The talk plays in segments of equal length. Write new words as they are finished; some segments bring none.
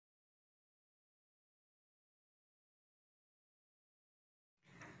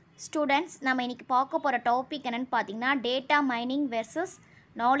Students, நம்ம இன்னைக்கு பார்க்க போற டாபிக் என்னன்னு பாத்தீங்கன்னா data mining versus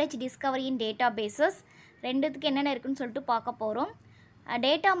knowledge discovery in databases ரெண்டுத்துக்கு என்னென்ன இருக்குன்னு சொல்லிட்டு பார்க்க போறோம்.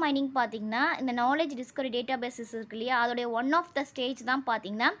 டேட்டா மைனிங் பாத்தீங்கன்னா இந்த knowledge discovery databases இருக்கு இல்லையா அதோட ஒன் ஆஃப் த ஸ்டேஜ் தான்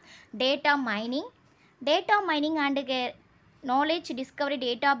பாத்தீங்கன்னா data mining and knowledge discovery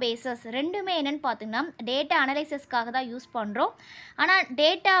databases ரெண்டுமே என்னன்னு பார்த்தீங்கன்னா டேட்டா அனலைசிஸ்க்காக தான் யூஸ் பண்ணுறோம். ஆனால்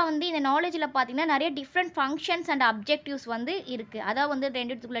டேட்டா வந்து இந்த நாலேஜில் பார்த்தீங்கன்னா நிறைய டிஃப்ரெண்ட் ஃபங்க்ஷன்ஸ் அண்ட் அப்ஜெக்டிவ்ஸ் வந்து இருக்குது. அதான் வந்து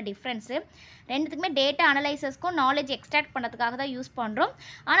ரெண்டுத்துக்குள்ள டிஃப்ரென்ஸு. ரெண்டுத்துக்குமே டேட்டா அனலைசிஸ்க்கும் நாலேஜ் எக்ஸ்ட்ராக்ட் பண்ணுறதுக்காக தான் யூஸ் பண்ணுறோம்.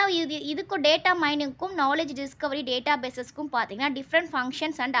 ஆனால் இதுக்கும் டேட்டா மைனிங்க்கும் நாலேஜ் டிஸ்கவரி டேட்டாபேஸஸ்க்கும் பார்த்தீங்கன்னா டிஃப்ரெண்ட்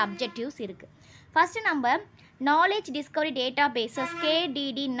ஃபங்க்ஷன்ஸ் அண்ட் அப்ஜெக்டிவ்ஸ் இருக்குது. ஃபஸ்ட்டு நம்ம நாலேஜ் டிஸ்கவரி டேட்டாபேஸஸ்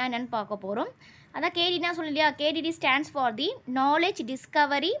கேடிடின்னா என்னென்னு பார்க்க போகிறோம். அதான் கேடினா சொல்லியா KDT stands for the knowledge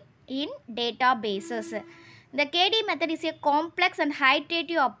Discovery in databases. இந்த கேடி method is a complex and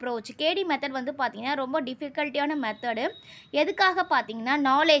ஹைட்ரேட்டிவ் approach. K T method வந்து பார்த்திங்கன்னா ரொம்ப டிஃபிகல்ட்டியான மெத்தடு. எதுக்காக பார்த்தீங்கன்னா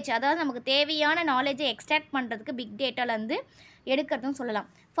நாலேஜ், அதாவது நமக்கு தேவையான நாலேஜை எக்ஸ்ட்ராக்ட் பண்ணுறதுக்கு பிக் டேட்டாலேருந்து எடுக்கிறதுன்னு சொல்லலாம்.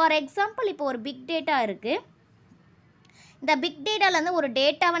 ஃபார் எக்ஸாம்பிள் இப்போ ஒரு பிக் டேட்டா இருக்குது. இந்த பிக் டேட்டாலேருந்து ஒரு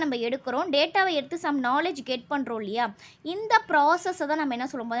டேட்டாவை நம்ம எடுக்கிறோம். டேட்டாவை எடுத்து சம் நாலேஜ் கெட் பண்ணுறோம் இல்லையா, இந்த ப்ராசஸை தான் நம்ம என்ன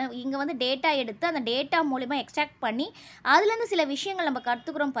சொல்லுவோம், இங்கே வந்து டேட்டா எடுத்து அந்த டேட்டா மூலிமா எக்ஸ்ட்ராக்ட் பண்ணி அதுலேருந்து சில விஷயங்கள் நம்ம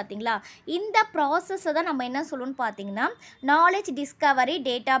கற்றுக்குறோம் பார்த்தீங்களா, இந்த ப்ராசஸை தான் நம்ம என்ன சொல்லுவோம்னு பார்த்தீங்கன்னா நாலேஜ் டிஸ்கவரி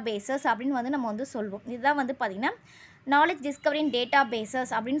டேட்டாபேஸஸ் அப்படின்னு வந்து நம்ம வந்து சொல்வோம். இதுதான் வந்து பார்த்திங்கன்னா நாலேஜ் டிஸ்கவரி இன்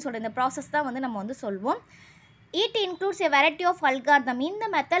டேட்டாபேஸஸ் அப்படின்னு சொல்கிற இந்த ப்ராசஸ் தான் வந்து நம்ம வந்து சொல்வோம். It includes a variety of algorithm. இந்த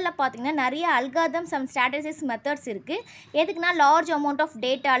மெத்தடில் பார்த்தீங்கன்னா நிறைய அல்காரிதம்ஸ் அண்ட் ஸ்ட்ராட்டஜிஸ் மெத்தட்ஸ் இருக்குது. எதுக்குன்னா லார்ஜ் அமௌண்ட் ஆஃப்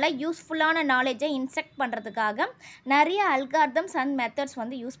டேட்டாவில் யூஸ்ஃபுல்லான நாலேஜை இன்ஸ்ட்ரக்ட் பண்ணுறதுக்காக நிறைய அல்காரிதம்ஸ் அண்ட் மெத்தட்ஸ்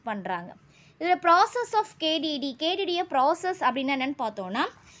வந்து யூஸ் பண்ணுறாங்க. இதில் ப்ராசஸ் ஆஃப் கேடிடியை ப்ராசஸ் அப்படின்னா என்னென்னு பார்த்தோன்னா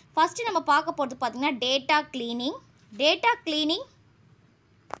ஃபஸ்ட்டு நம்ம பார்க்க போகிறது பார்த்திங்கன்னா டேட்டா கிளீனிங்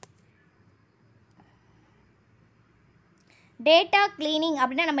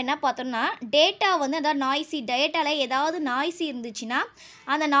அப்படின்னா நம்ம என்ன பார்த்தோம்னா டேட்டா வந்து அதாவது நாய்ஸி, டேட்டாவில் ஏதாவது நாய்ஸி இருந்துச்சுன்னா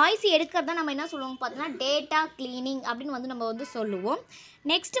அந்த நாய்ஸி எடுக்கிறது தான் நம்ம என்ன சொல்லுவோம் பார்த்தீங்கன்னா டேட்டா கிளீனிங் அப்படின்னு வந்து நம்ம வந்து சொல்லுவோம்.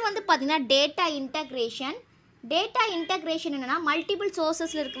 நெக்ஸ்ட்டு வந்து பார்த்திங்கன்னா டேட்டா இன்டக்ரேஷன் என்னென்னா மல்டிபிள்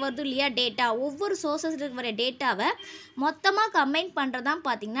சோர்ஸஸில் இருக்க வருது இல்லையா டேட்டா, ஒவ்வொரு சோர்ஸஸில் இருக்கிற டேட்டாவை மொத்தமாக கம்பைன் பண்ணுறது தான்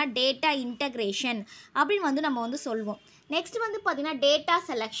பார்த்திங்கன்னா டேட்டா இன்டக்ரேஷன் அப்படின்னு வந்து நம்ம வந்து சொல்வோம். நெக்ஸ்ட் வந்து பார்த்திங்கன்னா டேட்டா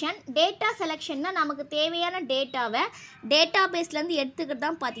செலெக்ஷன்னா நமக்கு தேவையான டேட்டாவை டேட்டா பேஸ்லேருந்து எடுத்துக்கிட்டு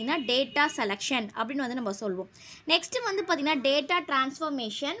தான் பார்த்திங்கன்னா டேட்டா செலெக்ஷன் அப்படின்னு வந்து நம்ம சொல்வோம். நெக்ஸ்ட்டு வந்து பார்த்திங்கன்னா டேட்டா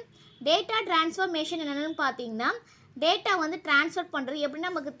ட்ரான்ஸ்ஃபர்மேஷன் என்னென்னு பார்த்திங்கன்னா டேட்டா வந்து ட்ரான்ஸ்ஃபர் பண்ணுறது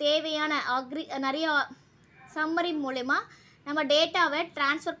எப்படின்னா நமக்கு தேவையான நிறைய சம்மரி மூலமா நம்ம டேட்டாவை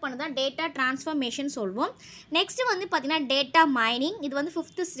ட்ரான்ஸ்ஃபர் பண்ண தான் டேட்டா ட்ரான்ஸ்ஃபர்மேஷன் சொல்வோம். நெக்ஸ்ட்டு வந்து பார்த்திங்கன்னா டேட்டா மைனிங், இது வந்து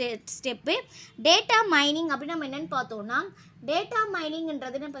 5th ஸ்டெப்பு. டேட்டா மைனிங் அப்படின்னு நம்ம என்னென்னு பார்த்தோம்னா டேட்டா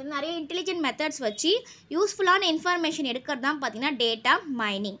மைனிங்ன்றது பார்த்திங்கன்னா நிறைய இன்டெலிஜென்ட் மெத்தட்ஸ் வச்சு யூஸ்ஃபுல்லான இன்ஃபர்மேஷன் எடுக்கிறது தான் பார்த்திங்கன்னா டேட்டா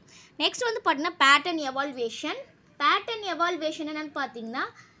மைனிங். நெக்ஸ்ட் வந்து பார்த்திங்கன்னா பேட்டர்ன் எவால்வேஷன் என்னென்னு பார்த்திங்கன்னா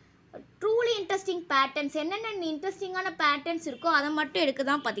ட்ரூலி இன்ட்ரெஸ்டிங் பேட்டர்ன்ஸ், என்னென்ன இன்ட்ரெஸ்டிங்கான பேட்டர்ன்ஸ் இருக்கோ அதை மட்டும் எடுக்க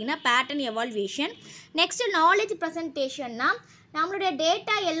தான் பார்த்திங்கன்னா பேட்டர்ன் எவால்வேஷன். நெக்ஸ்ட்டு நாலேஜ் ப்ரெசன்டேஷன்னா நம்மளுடைய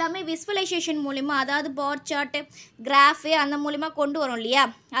டேட்டா எல்லாமே விஸ்வலைசேஷன் மூலிமா, அதாவது பார் சார்ட்டு, கிராஃபு அந்த மூலிமா கொண்டு வரோம் இல்லையா,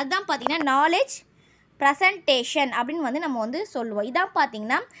 அதுதான் பார்த்திங்கன்னா நாலேஜ் ப்ரெசன்டேஷன் அப்படின்னு வந்து நம்ம வந்து சொல்லுவோம். இதான்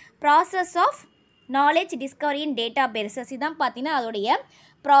பார்த்திங்கன்னா process of knowledge Discovery in databases. இதான் பார்த்திங்கன்னா அதோடைய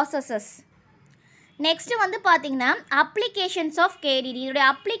ப்ராசஸஸ். நெக்ஸ்ட்டு வந்து பார்த்திங்கன்னா அப்ளிகேஷன்ஸ் ஆஃப் கேடிடி. இதோடைய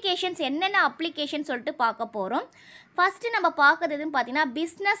அப்ளிகேஷன்ஸ் என்னென்ன அப்ளிகேஷன் சொல்லிட்டு பார்க்க போகிறோம். ஃபஸ்ட்டு நம்ம பார்க்குறது எதுன்னு பார்த்தீங்கன்னா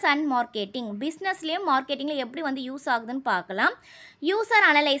பிஸ்னஸ் அண்ட் மார்க்கெட்டிங். பிஸ்னஸ்லேயும் மார்க்கெட்டிங்கில் எப்படி வந்து யூஸ் ஆகுதுன்னு பார்க்கலாம். யூசர்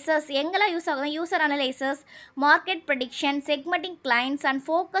அனலைசஸ் எங்கெல்லாம் யூஸ் ஆகுது, user analysis, market prediction, செக்மெண்டிங் clients and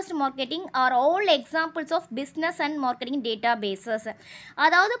focused marketing are all examples of business and marketing data bases.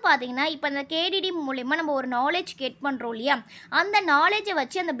 அதாவது பார்த்தீங்கன்னா இப்போ இந்த கேடிடி மூலிமா நம்ம ஒரு நாலேஜ் கெட் பண்ணுறோம் இல்லையா, அந்த நாலேஜை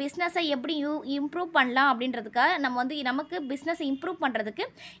வச்சு அந்த பிஸ்னஸை எப்படி இம்ப்ரூவ் பண்ணலாம் அப்படின்றதுக்காக நம்ம வந்து நமக்கு பிஸ்னஸை இம்ப்ரூவ் பண்ணுறதுக்கு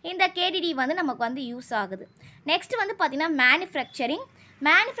இந்த கேடிடி வந்து நமக்கு வந்து யூஸ் ஆகுது. நெக்ஸ்ட் வந்து பார்த்திங்கன்னா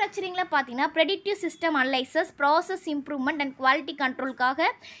மேனுஃபேக்சரிங்கில் பார்த்திங்கன்னா predictive system analysis, process improvement and quality கண்ட்ரோலுக்காக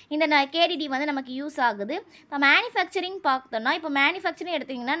இந்த கேடிடி வந்து நமக்கு யூஸ் ஆகுது. இப்போ மேனுஃபேக்சரிங் பார்த்தோம்னா இப்போ மேனுஃபேக்சரிங்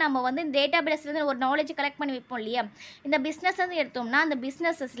எடுத்திங்கன்னா நம்ம வந்து இந்த டேட்டா பேஸ்லேருந்து ஒரு நாலேஜ் கலெக்ட் பண்ணி வைப்போம் இல்லையா, இந்த பிஸ்னஸ் வந்து எடுத்தோம்னா அந்த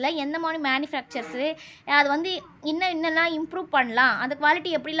பிஸ்னஸஸில் எந்த மாதிரி மேனுஃபேக்சர்ஸு அது வந்து இன்னெல்லாம் இம்ப்ரூவ் பண்ணலாம், அந்த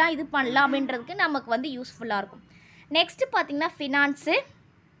குவாலிட்டி எப்படிலாம் இது பண்ணலாம் அப்படின்றதுக்கு நமக்கு வந்து யூஸ்ஃபுல்லாக இருக்கும். நெக்ஸ்ட்டு பார்த்திங்கன்னா finance,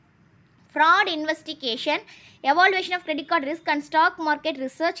 fraud investigation, evaluation of credit card risk and stock market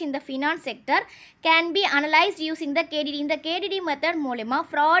research in the finance sector can be analyzed using the KDD. இந்த KDD மெத்தட் மூலமா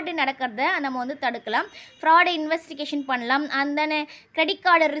fraud நடக்கிறத நம்ம வந்து தடுக்கலாம், fraud investigation பண்ணலாம், அந்த credit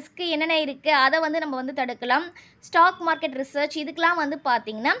card risk என்னென்ன இருக்குது அதை வந்து நம்ம வந்து தடுக்கலாம், stock market research இதுக்கெல்லாம் வந்து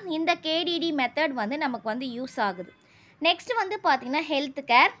பார்த்திங்கன்னா இந்த KDD மெத்தட் வந்து நமக்கு வந்து யூஸ் ஆகுது. நெக்ஸ்ட் வந்து பார்த்தீங்கன்னா ஹெல்த்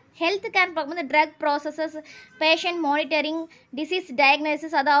கேர் பார்க்கும்போது drug processes, patient monitoring, disease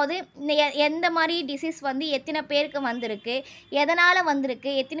diagnosis, அதாவது எந்த மாதிரி டிசீஸ் வந்து எத்தனை பேருக்கு வந்திருக்கு, எதனால்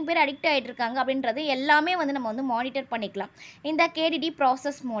வந்திருக்கு, எத்தனை பேர் அடிக்ட் ஆகிட்டு இருக்காங்க அப்படின்றது எல்லாமே வந்து நம்ம வந்து மானிட்டர் பண்ணிக்கலாம் இந்த கேடிடி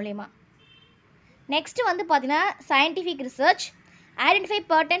ப்ராசஸ் மூலிமா. நெக்ஸ்ட்டு வந்து பார்த்தீங்கன்னா சயின்டிஃபிக் ரிசர்ச், ஐடென்டிஃபை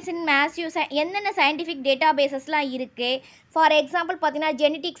பர்டன்ஸ் இன் மேசிவ் என்னென்ன சயின்டிஃபிக் டேட்டா பேசஸ்லாம் இருக்குது. ஃபார் எக்ஸாம்பிள் பார்த்தீங்கன்னா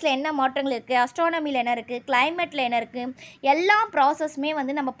ஜெனட்டிக்ஸில் என்ன மாற்றங்கள் இருக்குது, அஸ்ட்ரானமியில் என்ன இருக்குது, கிளைமேட்டில் என்ன இருக்குது, எல்லா ப்ராசஸுமே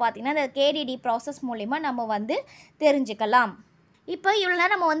வந்து நம்ம பார்த்திங்கன்னா இந்த கேடிடி ப்ராசஸ் மூலிமா நம்ம வந்து தெரிஞ்சுக்கலாம். இப்போ இவ்வளோ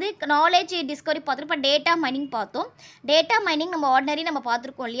நேரம் நம்ம வந்து நாலேஜ் டிஸ்கவரி பார்த்தோம். இப்போ டேட்டா மைனிங் பார்த்தோம். டேட்டா மைனிங் நம்ம ஆர்டினரி நம்ம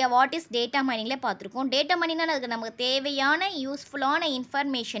பார்த்துருக்கோம் இல்லையா, வாட் இஸ் டேட்டா மைனிங்லேயே பார்த்துருக்கோம். டேட்டா மைனிங்னால் அதுக்கு நமக்கு தேவையான யூஸ்ஃபுல்லான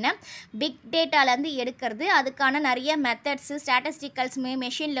இன்ஃபர்மேஷனை பிக் டேட்டாலேருந்து எடுக்கிறது, அதுக்கான நிறைய மெத்தட்ஸு, ஸ்டாட்டிஸ்டிக்கல்ஸ்,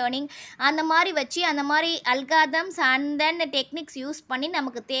 மெஷின் லேர்னிங் அந்த மாதிரி வச்சு அந்த மாதிரி algorithms and then techniques use பண்ணி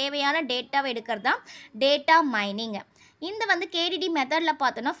நமக்கு தேவையான டேட்டாவை எடுக்கிறது தான் டேட்டா மைனிங். இந்த வந்து கேடிடி மெத்தடில்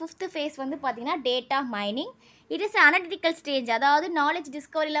பார்த்தோன்னா 5th phase வந்து பார்த்திங்கன்னா data mining. It is analytical stage, அதாவது நாலேஜ்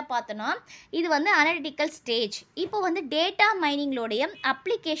டிஸ்கவரியில் பார்த்தோன்னா இது வந்து அனலிட்டிக்கல் ஸ்டேஜ். இப்போ வந்து டேட்டா மைனிங்களோடைய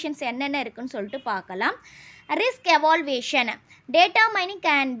அப்ளிகேஷன்ஸ் என்னென்ன இருக்குன்னு சொல்லிட்டு பார்க்கலாம். Risk evaluation. Data mining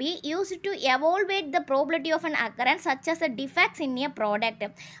can be used to evaluate the probability of an occurrence such as a defects in a product.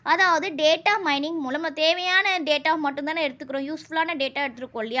 அதாவது டேட்டா மைனிங் மூலம் தேவையான டேட்டா மட்டும்தானே எடுத்துக்கிறோம், யூஸ்ஃபுல்லான டேட்டா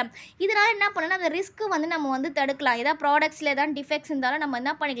எடுத்துருக்கோம் இல்லையா. இதனால் என்ன பண்ணலாம், அந்த ரிஸ்க்கு வந்து நம்ம வந்து தடுக்கலாம். ஏதாவது ப்ராடக்ட்ஸில் ஏதாவது டிஃபெக்ட்ஸ் இருந்தாலும் நம்ம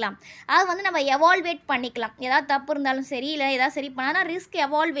என்ன பண்ணிக்கலாம், அதை வந்து நம்ம எவால்வேட் பண்ணிக்கலாம். ஏதாவது தப்பு இருந்தாலும் சரி, இல்லை ஏதாவது சரி பண்ணால் ரிஸ்க்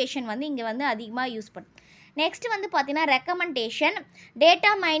எவால்வேஷன் வந்து இங்கே வந்து அதிகமாக யூஸ் பண்ணும். நெக்ஸ்ட் வந்து பார்த்தீங்கன்னா recommendation.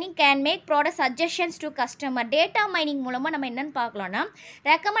 Data mining can make product suggestions to customer. Data mining மூலமாக நம்ம என்னென்னு பார்க்கலாம்னா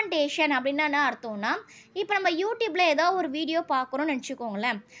ரெக்கமெண்டேஷன் அப்படின்னா என்ன அர்த்தம்னா, இப்போ நம்ம யூடியூப்பில் ஏதோ ஒரு வீடியோ பார்க்குறோன்னு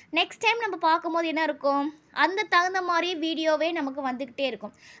நினச்சிக்கோங்களேன். நெக்ஸ்ட் டைம் நம்ம பார்க்கும்போது என்ன இருக்கும், அந்த தகுந்த மாதிரி வீடியோவே நமக்கு வந்துக்கிட்டே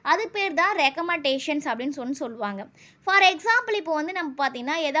இருக்கும். அது பேர் தான் ரெக்கமெண்டேஷன்ஸ் அப்படின்னு சொல்லுவாங்க. ஃபார் எக்ஸாம்பிள் இப்போ வந்து நம்ம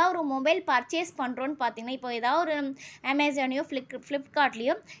பார்த்திங்கன்னா ஏதாவது ஒரு மொபைல் பர்ச்சேஸ் பண்ணுறோன்னு பார்த்திங்கன்னா, இப்போ ஏதாவது ஒரு அமேசானையோ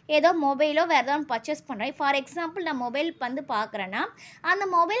ஃப்ளிப்கார்ட்லேயோ ஏதோ மொபைலோ வேறு ஏதாவது பர்ச்சேஸ் பண்ணுறேன். ஃபார் எக்ஸாம்பிள் நான் மொபைல் வந்து பார்க்குறேன்னா அந்த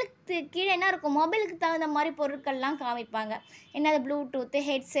மொபைலுக்கு கீழே என்ன இருக்கும், மொபைலுக்கு தகுந்த மாதிரி பொருட்கள்லாம் காமிப்பாங்க. என்னது bluetooth,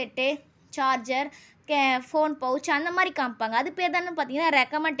 headset, charger, phone pouch அந்த மாதிரி காமிப்பாங்க. அது பேர் தானே பார்த்தீங்கன்னா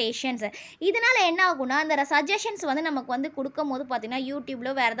ரெக்கமெண்டேஷன்ஸ். இதனால் என்ன ஆகும்னா, அந்த சஜஷன்ஸ் வந்து நமக்கு வந்து கொடுக்கும் போது பார்த்திங்கன்னா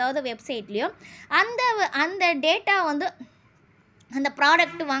யூடியூப்லையோ வேறு ஏதாவது வெப்சைட்லேயோ அந்த டேட்டா வந்து அந்த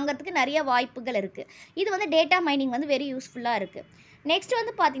ப்ராடக்ட் வாங்குறதுக்கு நிறைய வாய்ப்புகள் இருக்குது. இது வந்து டேட்டா மைனிங் வந்து வெரி யூஸ்ஃபுல்லாக இருக்குது. நெக்ஸ்ட்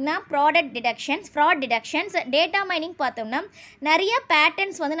வந்து பார்த்திங்கன்னா ஃப்ராட் டிடெக்ஷன்ஸ். டேட்டா மைனிங் பார்த்தோம்னா நிறைய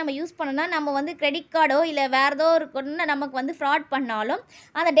பேட்டர்ன்ஸ் வந்து நம்ம யூஸ் பண்ணோம்னா, நம்ம வந்து கிரெடிட் கார்டோ இல்லை வேறு ஏதோ இருக்குன்னா நமக்கு வந்து ஃப்ராட் பண்ணாலும்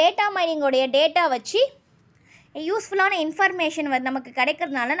அந்த டேட்டா மைனிங்கோடைய டேட்டா வச்சு யூஸ்ஃபுல்லான இன்ஃபர்மேஷன் வந்து நமக்கு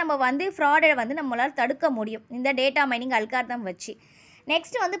கிடைக்கிறதுனால நம்ம வந்து ஃப்ராடை வந்து நம்மளால் தடுக்க முடியும் இந்த டேட்டா மைனிங் அல்காரிதம் வச்சு.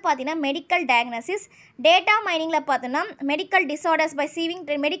 நெக்ஸ்ட் வந்து பார்த்தீங்கன்னா மெடிக்கல் டயக்னோசிஸ். டேட்டா மைனிங்கில் பார்த்தோன்னா மெடிக்கல் டிஸார்டர்ஸ் பை சீவிங்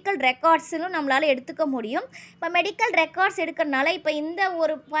மெடிக்கல் ரெக்கார்ட்ஸும் நம்மளால் எடுத்துக்க முடியும். இப்போ மெடிக்கல் ரெக்கார்ட்ஸ் எடுக்கிறதுனால இப்போ இந்த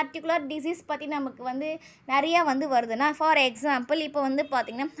ஒரு பர்டிகுலர் டிசீஸ் பற்றி நமக்கு வந்து நிறையா வந்து வருதுன்னா, ஃபார் எக்ஸாம்பிள் இப்போ வந்து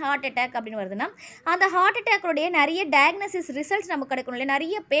பார்த்திங்கன்னா ஹார்ட் அட்டாக் அப்படின்னு வருதுன்னா, அந்த ஹார்ட் அட்டாக்குடைய நிறைய டயக்னோசிஸ் ரிசல்ட்ஸ் நமக்கு கிடைக்கணும் இல்லை,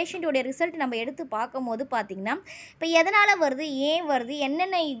 நிறைய பேஷண்ட்டுடைய ரிசல்ட் நம்ம எடுத்து பார்க்கும்போது பார்த்திங்கன்னா இப்போ எதனால் வருது, ஏன் வருது,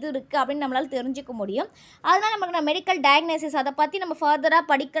 என்னென்ன இது இருக்குது அப்படின்னு நம்மளால் தெரிஞ்சுக்க முடியும். அதனால் நமக்கு மெடிக்கல் டயக்னோசிஸ் அதை பற்றி நம்ம ஃபர்தராக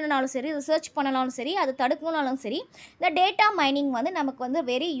படிக்கணுனாலும் சரி, ரிசர்ச் பண்ணனாலும் சரி, அது தடுக்கணுனாலும் சரி, இந்த டேட்டா மைனிங் வந்து நமக்கு வந்து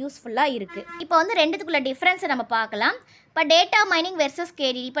வெரி யூஸ்ஃபுல்லாக இருக்குது. இப்போ வந்து ரெண்டுத்துக்குள்ள டிஃப்ரென்ஸை நம்ம பார்க்கலாம். இப்போ டேட்டா மைனிங் வெர்சஸ்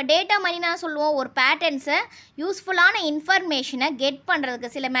கேடிடி. இப்போ டேட்டா மைனிங் நான் சொல்லுவோம், ஒரு பேட்டர்ன்ஸை யூஸ்ஃபுல்லான இன்ஃபர்மேஷனை கெட்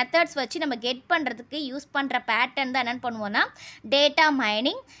பண்ணுறதுக்கு சில மெத்தட்ஸ் வச்சு நம்ம கெட் பண்ணுறதுக்கு யூஸ் பண்ணுற பேட்டர்ன் தான் என்னென்னு பண்ணுவோன்னா டேட்டா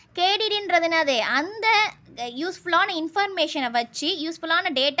மைனிங். கேடிடின்றது என்னது, அந்த யூஸ்ஃபுல்லான இன்ஃபர்மேஷனை வச்சு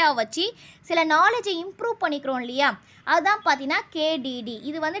யூஸ்ஃபுல்லான டேட்டாவை வச்சு சில நாலேஜை இம்ப்ரூவ் பண்ணிக்கிறோம் இல்லையா, அதுதான் பார்த்தீங்கன்னா கேடிடி.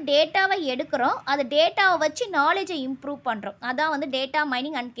 இது வந்து டேட்டாவை எடுக்கிறோம், அது டேட்டாவை வச்சு நாலேஜை இம்ப்ரூவ் பண்ணுறோம். அதான் வந்து data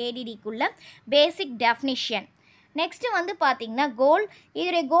mining and கேடிடிக்குள்ள basic definition. Next வந்து பார்த்திங்கன்னா கோல்.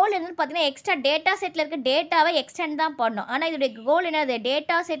 இதோடைய கோல் என்னென்னு பார்த்தீங்கன்னா எக்ஸ்ட்ரா டேட்டா செட்டில் இருக்க டேட்டாவை எக்ஸ்டெண்ட் தான் பண்ணணும். ஆனால் இதோடைய கோல் என்னது,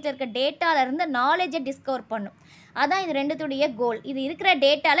 டேட்டா செட்டில் இருக்க டேட்டாவிலேருந்து நாலேஜை டிஸ்கவர் பண்ணும். அதான் இது ரெண்டுத்துடைய கோல். இது இருக்கிற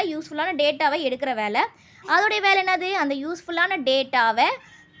டேட்டாவில் யூஸ்ஃபுல்லான டேட்டாவை எடுக்கிற வேலை. அதோடைய வேலை என்னது, அந்த யூஸ்ஃபுல்லான டேட்டாவை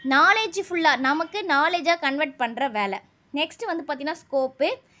நாலேஜ்ஃபுல்லாக நமக்கு நாலேஜாக கன்வெர்ட் பண்ணுற வேலை. நெக்ஸ்ட்டு வந்து பார்த்திங்கன்னா ஸ்கோப்பு.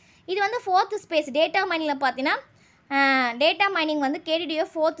 இது வந்து 4th ஸ்பேஸ். டேட்டா மைனிங்கில் பார்த்தீங்கன்னா டேட்டா மைனிங் வந்து கேடிடியோ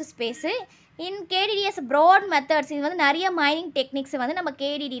 4th ஸ்பேஸு. இன் கேடிடிஎஸ் ப்ராட் மெத்தட்ஸ். இது வந்து நிறைய மைனிங் டெக்னிக்ஸை வந்து நம்ம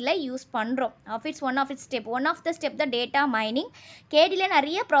கேடிடியில் யூஸ் பண்ணுறோம். One of the step the data mining. கேடிடியில்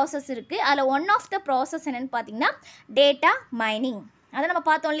நிறைய ப்ராசஸ் இருக்குது. அதில் ஒன் ஆஃப் த ப்ராசஸ் என்னென்னு பார்த்தீங்கன்னா டேட்டா மைனிங். அதை நம்ம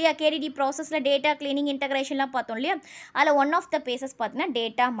பார்த்தோம் இல்லையா, கேடிடி ப்ராசஸில் டேட்டா கிளீனிங் இன்டகிரேஷன்லாம் பார்த்தோம் இல்லையா, அதில் ஒன் ஆஃப் த பேசஸ் பார்த்தீங்கன்னா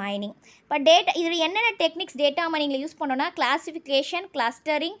டேட்டா மைனிங். இப்போ இதில் என்னென்ன டெக்னிக்ஸ் டேட்டா மைனிங்கில் யூஸ் பண்ணோன்னா, classification,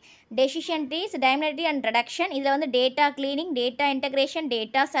 clustering, decision trees, dynamic and reduction. இதில் வந்து data cleaning, data integration,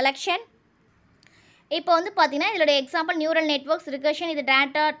 data selection. இப்போ வந்து பார்த்தீங்கன்னா இதோட எக்ஸாம்பிள் நியூரல் நெட்வொர்க்ஸ், ரிகர்ஷன், இது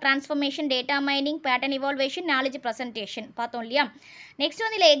data transformation, data mining, pattern evaluation, knowledge presentation பார்த்தோம் இல்லையா. நெக்ஸ்ட்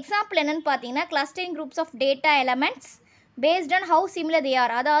வந்து இதில் எக்ஸாம்பிள் என்னென்னு பார்த்தீங்கன்னா, clustering groups of data elements based on how similar they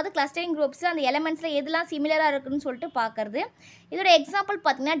are. அதாவது கிளஸ்டரிங் குரூப்ஸில் அந்த எலமெண்ட்ஸில் எதுலாம் சிமிலராக இருக்குதுன்னு சொல்லிட்டு பார்க்குறது. இதோட எக்ஸாம்பிள்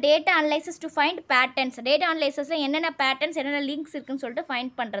பார்த்தீங்கன்னா data analysis to find patterns. Data அனலைசிஸில் என்னென்ன பேட்டர்ன்ஸ், என்னென்ன லிங்க்ஸ் இருக்குதுன்னு சொல்லிட்டு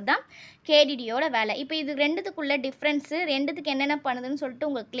ஃபைண்ட் பண்ணுறது தான் கேடிடியோட வேலை. இப்போ இது ரெண்டுத்துக்குள்ள டிஃப்ரென்ஸு, ரெண்டுத்துக்கு என்னென்ன பண்ணுதுன்னு சொல்லிட்டு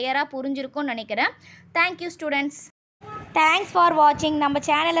உங்களுக்கு கிளியராக புரிஞ்சிருக்கும்னு நினைக்கிறேன். Thank you students. தேங்க்ஸ் ஃபார் வாட்சிங். நம்ம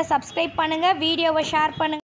சேனலை சப்ஸ்கிரைப் பண்ணுங்கள், வீடியோவை ஷேர் பண்ணுங்கள்.